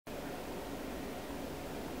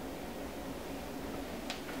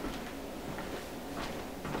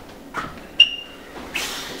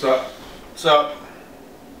What's up? What's up?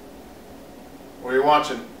 What are you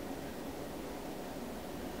watching?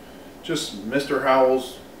 Just Mr.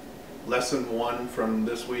 Howell's lesson 1 from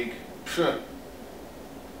this week.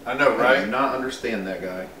 I know, right? I do not understand that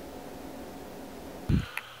guy.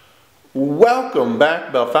 Welcome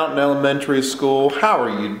back, Bellefontaine Elementary School. How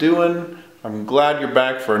are you doing? I'm glad you're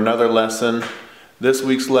back for another lesson. This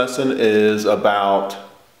week's lesson is about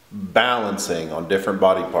balancing on different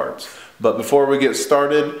body parts. But before we get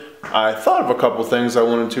started, I thought of a couple things I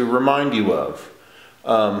wanted to remind you of.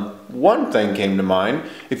 One thing came to mind.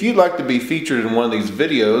 If you'd like to be featured in one of these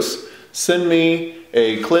videos, send me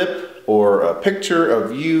a clip or a picture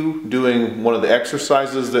of you doing one of the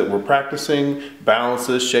exercises that we're practicing,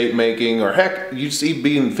 balances, shape making, or heck, you see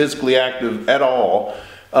being physically active at all.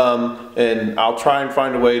 And I'll try and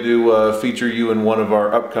find a way to feature you in one of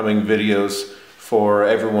our upcoming videos for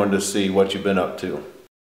everyone to see what you've been up to.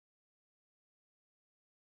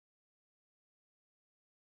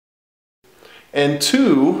 And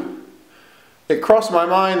 2, it crossed my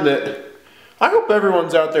mind that I hope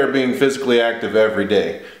everyone's out there being physically active every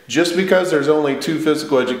day. Just because there's only 2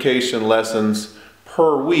 physical education lessons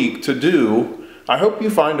per week to do, I hope you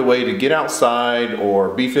find a way to get outside or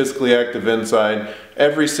be physically active inside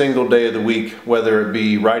every single day of the week, whether it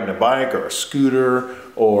be riding a bike or a scooter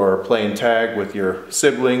or playing tag with your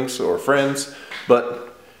siblings or friends.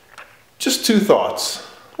 But just 2 thoughts.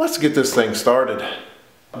 Let's get this thing started.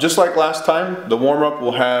 Just like last time, the warm-up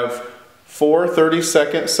will have 4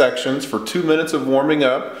 30-second sections for 2 minutes of warming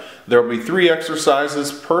up. There will be 3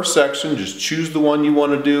 exercises per section. Just choose the one you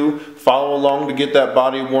want to do, follow along to get that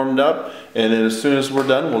body warmed up, and then as soon as we're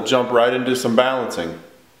done, we'll jump right into some balancing.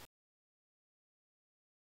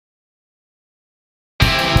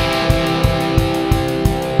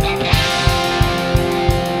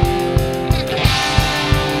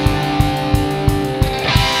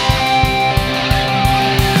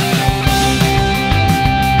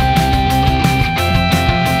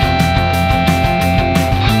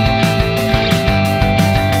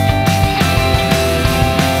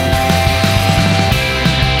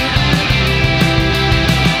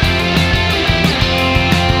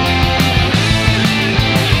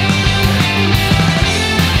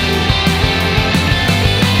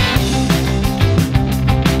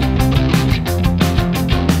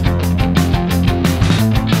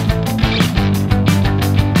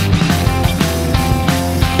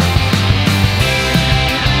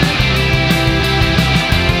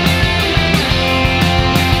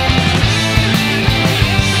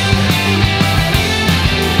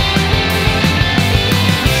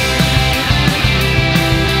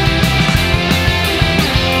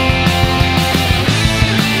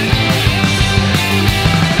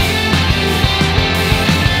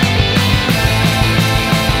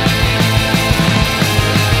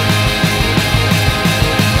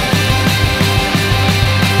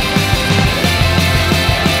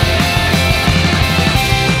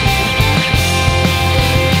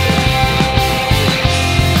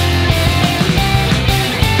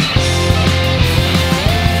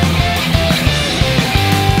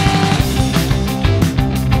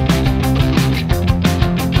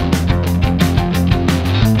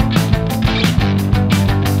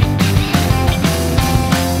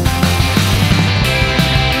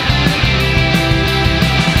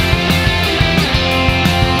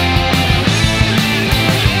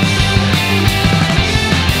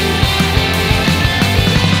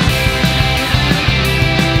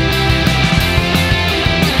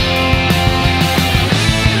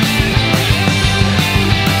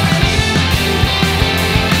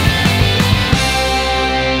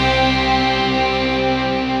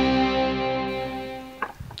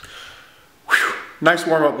 Nice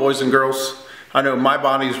warm up, boys and girls. I know my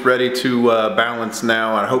body's ready to balance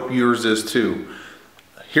now, and I hope yours is too.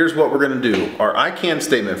 Here's what we're going to do. Our I can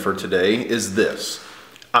statement for today is this.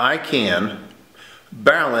 I can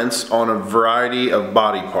balance on a variety of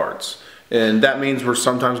body parts. And that means we're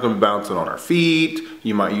sometimes going to be balancing on our feet.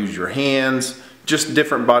 You might use your hands, just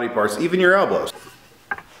different body parts, even your elbows.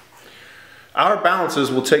 Our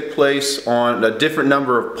balances will take place on a different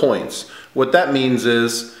number of points. What that means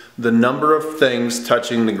is the number of things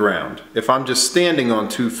touching the ground. If I'm just standing on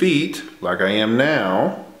 2 feet, like I am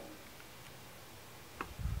now,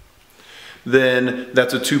 then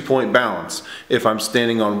that's a 2-point balance. If I'm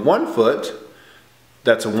standing on 1 foot,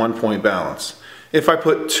 that's a 1-point balance. If I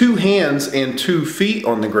put 2 hands and 2 feet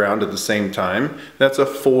on the ground at the same time, that's a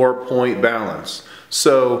 4-point balance.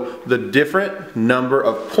 So the different number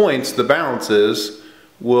of points the balance is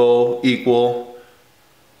will equal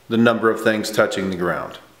the number of things touching the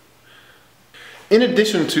ground. In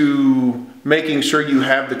addition to making sure you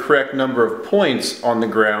have the correct number of points on the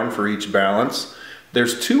ground for each balance,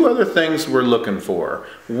 there's two other things we're looking for.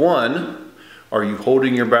 One, are you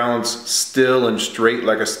holding your balance still and straight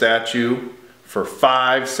like a statue for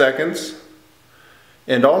 5 seconds?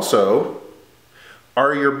 And also,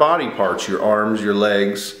 are your body parts, your arms, your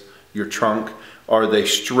legs, your trunk, are they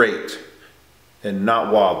straight and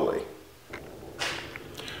not wobbly?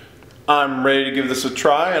 I'm ready to give this a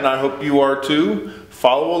try, and I hope you are too.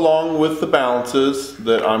 Follow along with the balances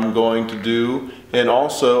that I'm going to do, and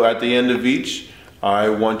also at the end of each, I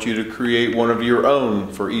want you to create one of your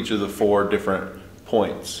own for each of the 4 different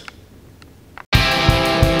points.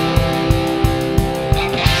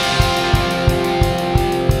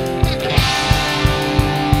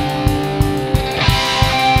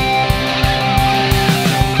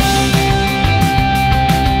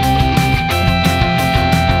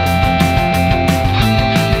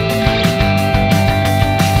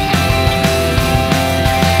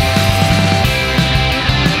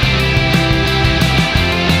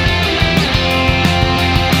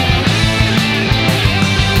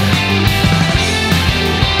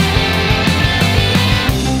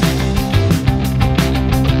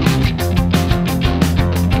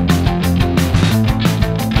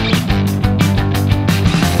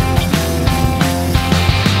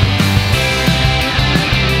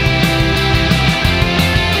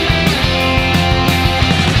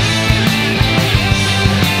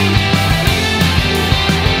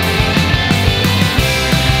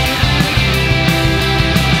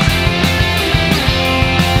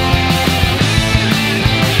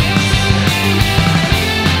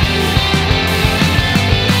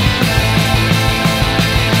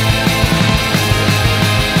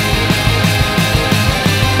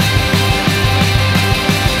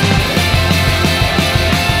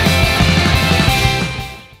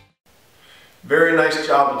 Very nice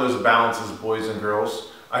job with those balances, boys and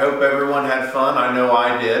girls. I hope everyone had fun. I know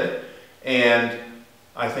I did. And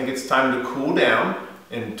I think it's time to cool down.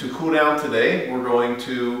 And to cool down today, we're going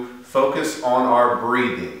to focus on our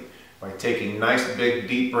breathing by taking nice big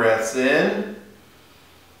deep breaths in,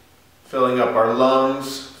 filling up our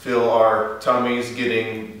lungs, feel our tummies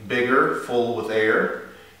getting bigger, full with air.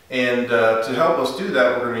 And to help us do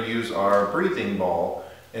that, we're going to use our breathing ball.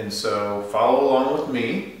 And so follow along with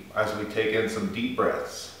me as we take in some deep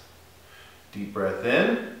breaths. Deep breath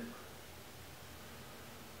in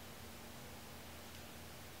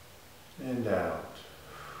and out.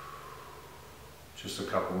 Just a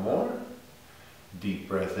couple more. Deep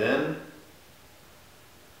breath in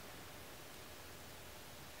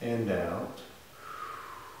and out.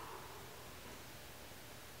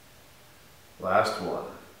 Last one.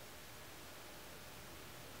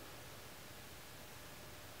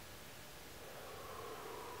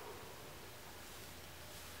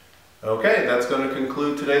 Okay, that's going to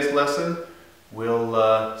conclude today's lesson.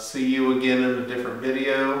 We'll see you again in a different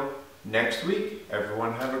video next week.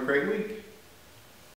 Everyone have a great week.